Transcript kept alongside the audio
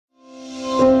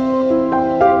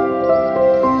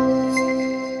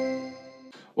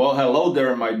Well, hello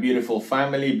there, my beautiful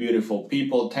family, beautiful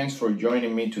people. Thanks for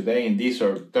joining me today in this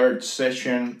our third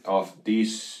session of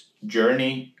this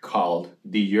journey called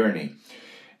The Journey.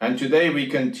 And today we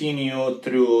continue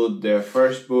through the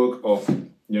first book of,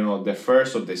 the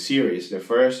first of the series, the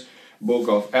first book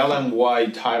of Ellen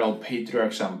White titled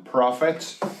Patriarchs and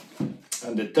Prophets.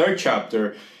 And the third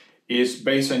chapter is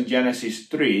based on Genesis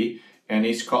 3 and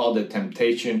it's called The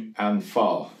Temptation and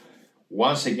Fall.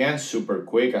 Once again, super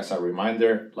quick as a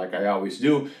reminder, like I always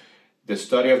do, the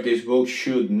study of this book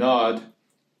should not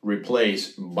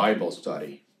replace Bible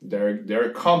study. They're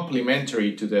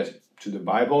complementary to the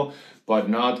Bible, but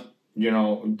not,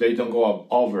 they don't go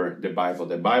over the Bible.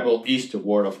 The Bible is the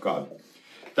Word of God.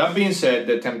 That being said,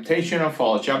 the temptation and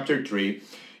fall, chapter 3,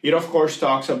 it of course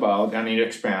talks about and it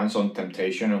expands on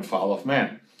temptation and fall of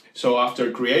man. So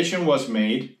after creation was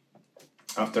made,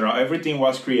 after everything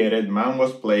was created, man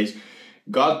was placed,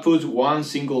 God put one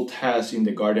single test in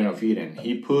the Garden of Eden.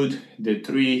 He put the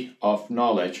tree of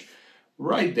knowledge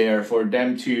right there for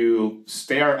them to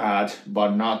stare at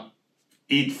but not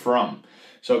eat from.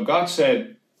 So God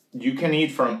said, you can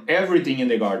eat from everything in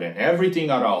the garden,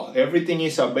 everything at all. Everything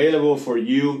is available for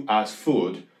you as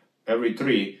food, every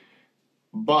tree,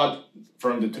 but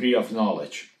from the tree of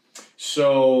knowledge.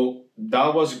 So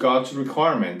that was God's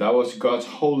requirement. That was God's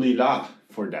holy law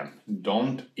for them.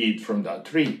 Don't eat from that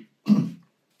tree.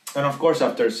 And of course,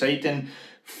 after Satan,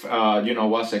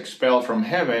 was expelled from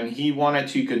heaven, he wanted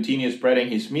to continue spreading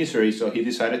his misery, so he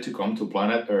decided to come to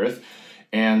planet Earth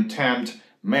and tempt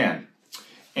man.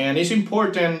 And it's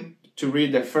important to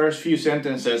read the first few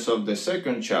sentences of the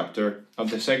second chapter,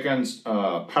 of the second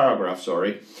paragraph,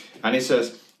 and it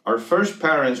says, "Our first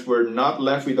parents were not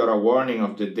left without a warning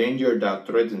of the danger that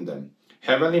threatened them.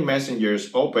 Heavenly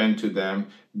messengers opened to them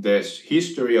the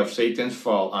history of Satan's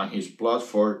fall and his plot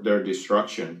for their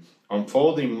destruction,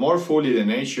 unfolding more fully the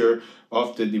nature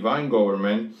of the divine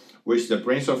government which the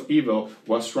prince of evil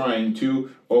was trying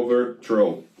to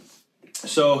overthrow."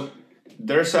 So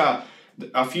there's a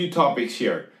few topics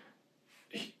here.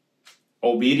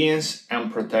 Obedience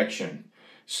and protection.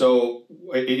 So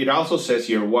it also says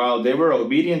here, while they were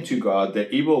obedient to God, the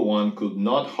evil one could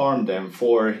not harm them,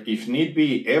 for if need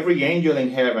be, every angel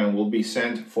in heaven will be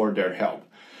sent for their help.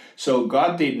 So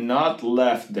God did not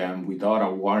left them without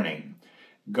a warning.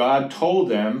 God told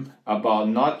them about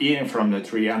not eating from the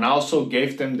tree and also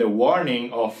gave them the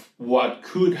warning of what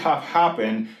could have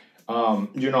happened,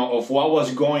 of what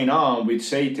was going on with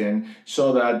Satan,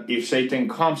 so that if Satan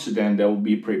comes to them, they will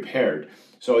be prepared.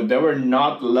 So they were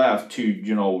not left to,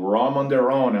 roam on their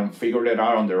own and figure it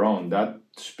out on their own. That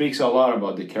speaks a lot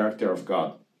about the character of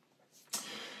God.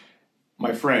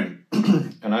 My friend,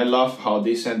 and I love how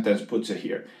this sentence puts it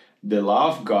here, the law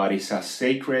of God is as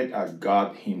sacred as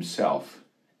God himself.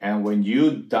 And when you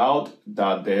doubt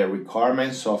that the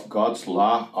requirements of God's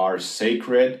law are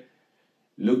sacred,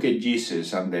 look at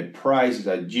Jesus and the price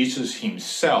that Jesus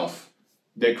himself,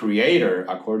 the Creator,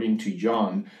 according to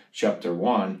John chapter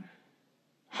 1,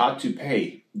 had to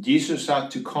pay. Jesus had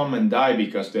to come and die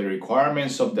because the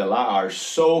requirements of the law are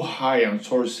so high and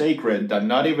so sacred that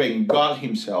not even God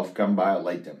himself can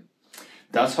violate them.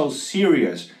 That's how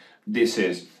serious this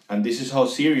is. And this is how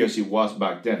serious it was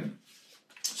back then.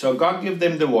 So God gave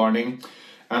them the warning.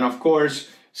 And of course,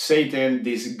 Satan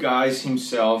disguised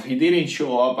himself. He didn't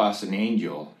show up as an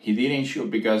angel. He didn't show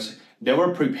because they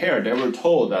were prepared. They were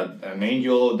told that an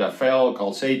angel that fell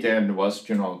called Satan was,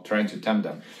 trying to tempt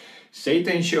them.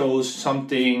 Satan shows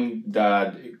something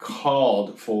that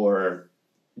called for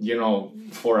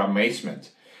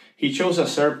amazement. He chose a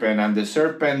serpent, and the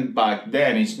serpent back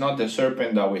then is not the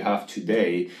serpent that we have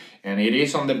today. And it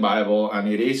is on the Bible, and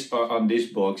it is on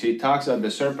these books. It talks that the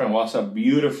serpent was a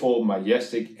beautiful,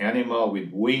 majestic animal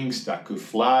with wings that could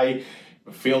fly,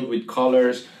 filled with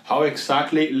colors. How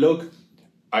exactly it looked,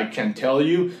 I can't tell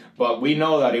you, but we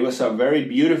know that it was a very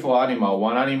beautiful animal,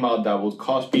 one animal that would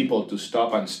cause people to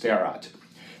stop and stare at.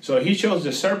 So he chose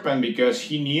the serpent because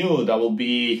he knew that would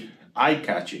be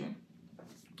eye-catching.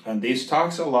 And this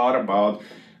talks a lot about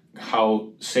how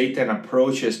Satan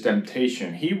approaches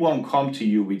temptation. He won't come to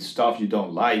you with stuff you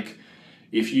don't like.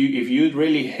 If you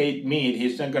really hate meat,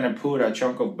 he's not going to put a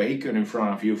chunk of bacon in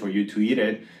front of you for you to eat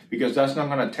it, because that's not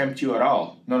going to tempt you at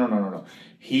all. No.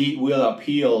 He will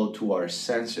appeal to our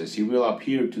senses. He will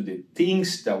appeal to the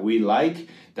things that we like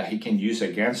that he can use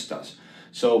against us.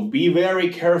 So be very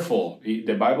careful.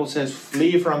 The Bible says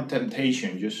flee from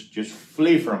temptation. Just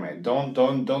flee from it.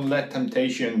 Don't let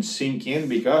temptation sink in,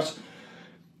 because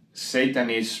Satan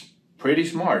is pretty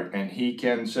smart and he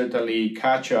can certainly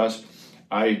catch us.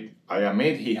 I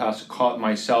admit he has caught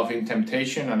myself in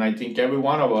temptation, and I think every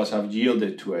one of us have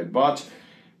yielded to it. But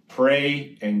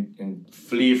pray and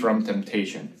flee from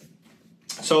temptation.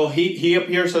 So he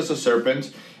appears as a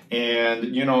serpent, and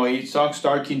he starts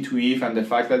talking to Eve, and the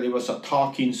fact that it was a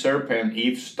talking serpent,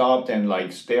 Eve stopped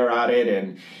and stared at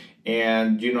it,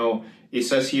 and it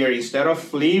says here, instead of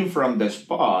fleeing from the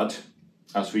spot,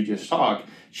 as we just talked,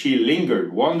 she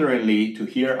lingered wonderingly to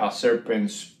hear a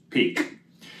serpent speak.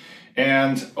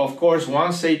 And of course,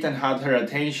 once Satan had her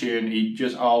attention, it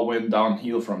just all went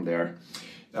downhill from there.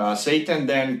 Satan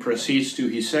then proceeds to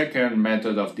his second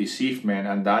method of deceivement,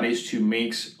 and that is to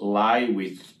mix lie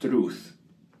with truth.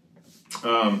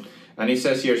 And it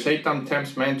says here, Satan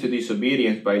tempts men to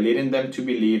disobedience by leading them to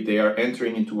believe they are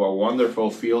entering into a wonderful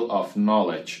field of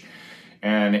knowledge.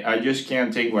 And I just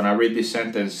can't think, when I read this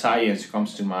sentence, science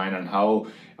comes to mind, and how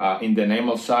in the name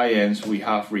of science we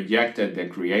have rejected the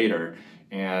Creator,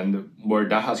 and where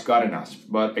that has gotten us.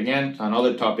 But again,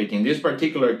 another topic. In this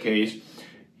particular case,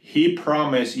 he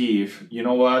promised Eve, you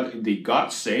know what, did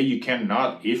God say you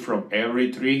cannot eat from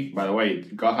every tree? By the way,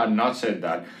 God had not said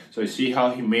that. So you see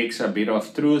how he makes a bit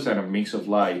of truth and a mix of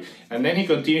lie. And then he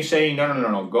continues saying,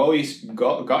 no.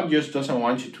 God just doesn't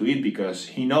want you to eat, because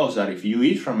he knows that if you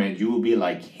eat from it, you will be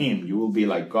like him. You will be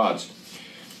like God.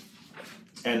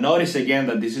 And notice again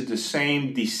that this is the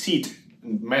same deceit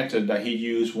method that he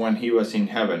used when he was in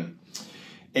heaven.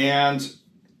 And,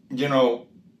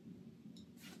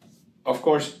 of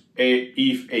course,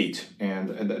 Eve ate, and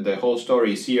the whole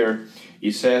story is here.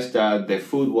 It says that the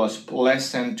food was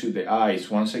pleasant to the eyes.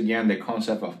 Once again, the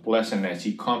concept of pleasantness.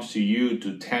 He comes to you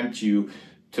to tempt you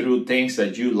through things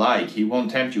that you like. He won't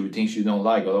tempt you with things you don't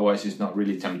like, otherwise it's not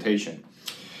really temptation.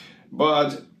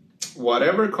 But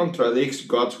whatever contradicts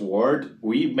God's word,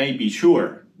 we may be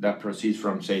sure that proceeds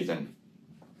from Satan.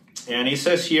 And it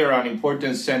says here an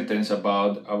important sentence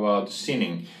about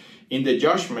sinning. In the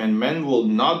judgment, men will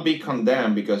not be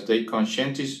condemned because they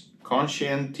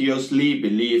conscientiously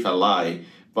believe a lie,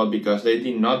 but because they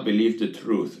did not believe the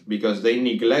truth, because they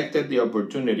neglected the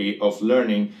opportunity of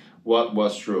learning what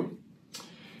was true.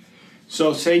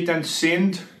 So Satan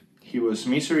sinned. He was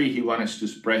misery. He wanted to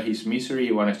spread his misery.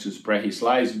 He wanted to spread his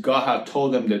lies. God had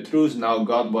told them the truth. Now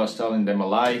God was telling them a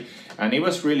lie. And it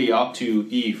was really up to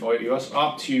Eve, or it was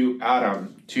up to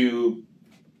Adam to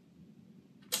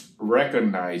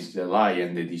recognize the lie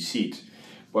and the deceit.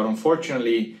 But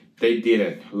unfortunately, they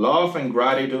didn't. Love and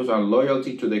gratitude and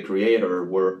loyalty to the Creator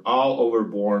were all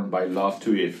overborne by love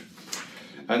to Eve.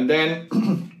 And then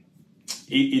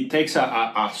it takes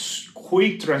a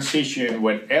quick transition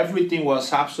when everything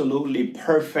was absolutely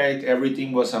perfect,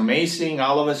 everything was amazing.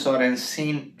 All of a sudden,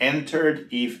 sin entered.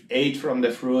 Eve ate from the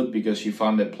fruit because she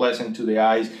found it pleasant to the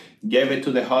eyes, gave it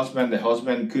to the husband. The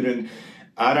husband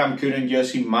Adam couldn't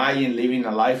just imagine living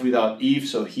a life without Eve,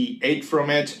 so he ate from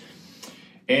it.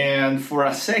 And for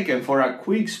a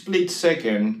quick split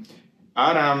second,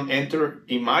 Adam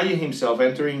imagined himself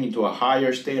entering into a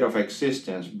higher state of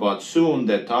existence, but soon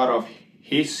the thought of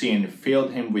his sin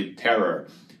filled him with terror.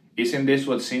 Isn't this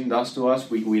what sin does to us?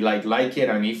 We like it,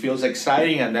 and it feels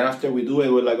exciting, and then after we do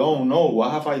it, we're like, oh no,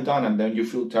 what have I done? And then you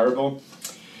feel terrible.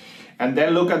 And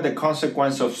then look at the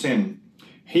consequence of sin.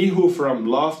 He who from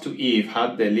love to Eve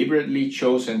had deliberately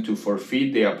chosen to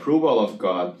forfeit the approval of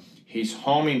God, his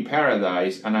home in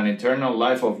paradise, and an eternal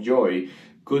life of joy,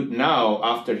 could now,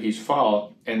 after his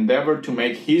fall, endeavor to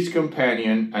make his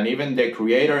companion and even the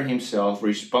Creator himself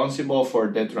responsible for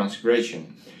the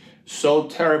transgression. So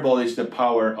terrible is the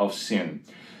power of sin.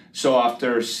 So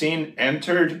after sin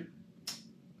entered,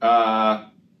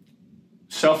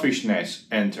 selfishness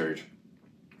entered.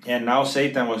 And now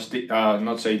Adam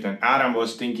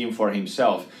was thinking for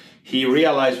himself. He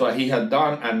realized what he had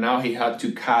done, and now he had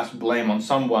to cast blame on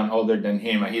someone other than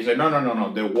him. And he said, no,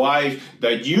 the wife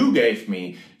that you gave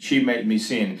me, she made me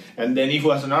sin. And then he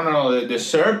was, the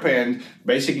serpent,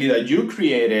 basically, that you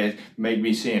created, made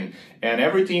me sin. And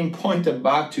everything pointed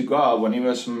back to God when it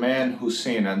was man who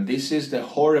sinned. And this is the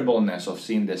horribleness of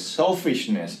sin, the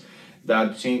selfishness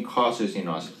that sin causes in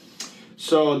us.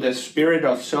 So the spirit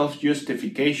of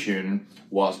self-justification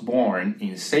was born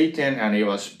in Satan, and it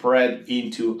was spread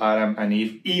into Adam and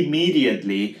Eve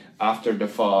immediately after the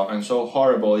fall. And so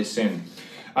horrible is sin.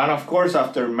 And of course,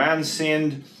 after man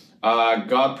sinned,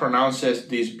 God pronounces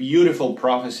this beautiful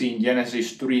prophecy in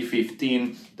Genesis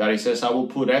 3:15 that it says, I will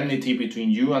put enmity between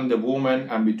you and the woman,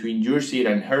 and between your seed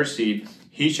and her seed.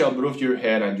 He shall bruise your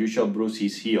head, and you shall bruise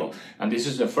his heel. And this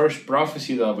is the first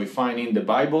prophecy that we find in the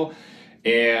Bible.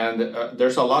 And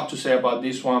there's a lot to say about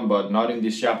this one, but not in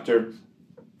this chapter.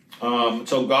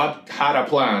 So God had a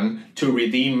plan to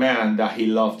redeem man that he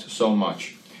loved so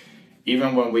much,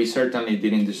 even when we certainly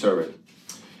didn't deserve it.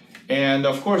 And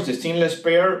of course, the sinless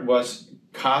pair was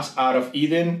cast out of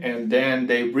Eden, and then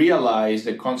they realized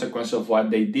the consequence of what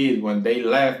they did when they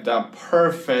left that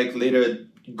perfect little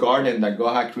garden that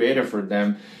God had created for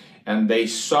them, and they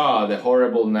saw the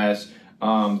horribleness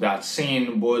that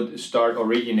sin would start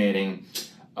originating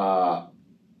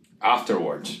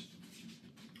afterwards.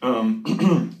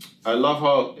 I love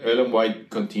how Ellen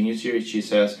White continues here. She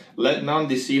says, "Let none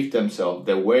deceive themselves.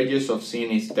 The wages of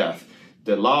sin is death.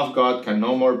 The law of God can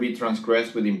no more be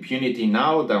transgressed with impunity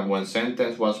now than when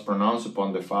sentence was pronounced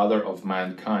upon the father of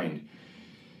mankind."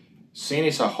 Sin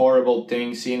is a horrible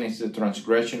thing. Sin is the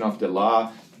transgression of the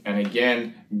law. And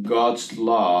again, God's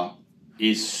law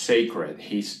is sacred.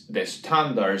 The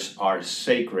standards are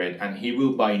sacred, and He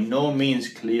will by no means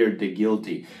clear the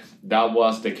guilty. That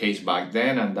was the case back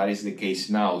then, and that is the case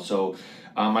now. So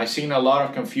I've seen a lot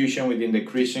of confusion within the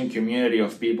Christian community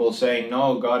of people saying,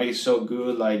 "No, God is so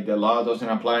good, like the law doesn't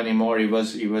apply anymore. It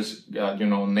was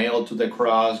nailed to the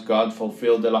cross. God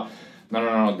fulfilled the law."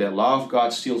 No. The law of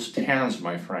God still stands,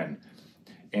 my friend,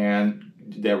 and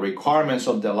the requirements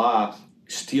of the law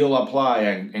still apply.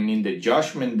 And in the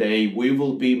judgment day, we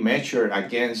will be measured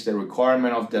against the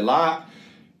requirement of the law.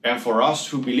 And for us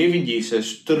who believe in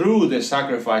Jesus through the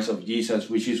sacrifice of Jesus,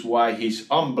 which is why His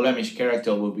unblemished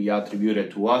character will be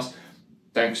attributed to us,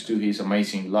 thanks to His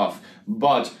amazing love.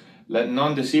 But let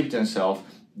none deceive themselves.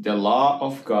 The law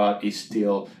of God is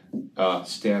still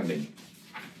standing.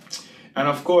 And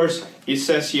of course, it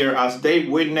says here, as they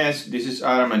witnessed, this is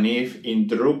Adam and Eve, in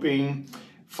drooping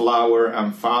flower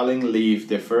and falling leaf,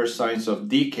 the first signs of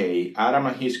decay, Adam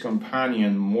and his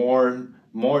companion mourned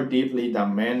more deeply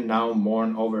than men now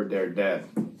mourn over their dead.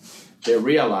 They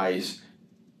realize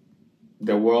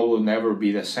the world will never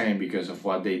be the same because of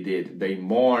what they did. They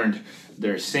mourned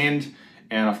their sin,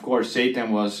 and of course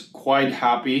Satan was quite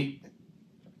happy,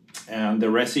 and the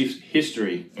rest is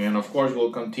history. And of course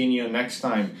we'll continue next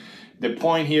time. The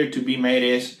point here to be made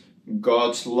is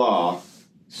God's law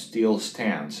still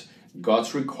stands.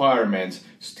 God's requirements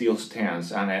still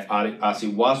stands, and as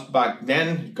it was back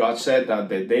then, God said that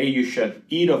the day you shall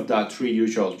eat of that tree, you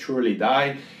shall surely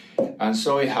die, and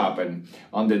so it happened.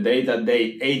 On the day that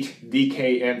they ate,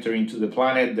 decay entered into the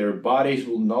planet. Their bodies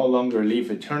will no longer live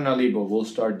eternally, but will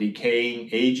start decaying,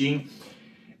 aging,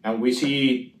 and we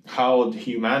see how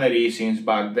humanity, since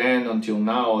back then until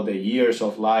now, the years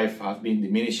of life have been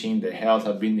diminishing, the health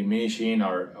have been diminishing,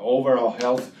 our overall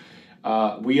health.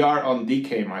 We are on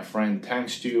decay, my friend,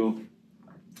 thanks to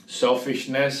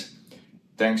selfishness,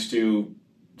 thanks to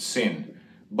sin.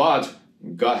 But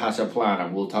God has a plan,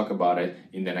 and we'll talk about it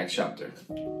in the next chapter.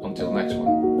 Until next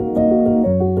one.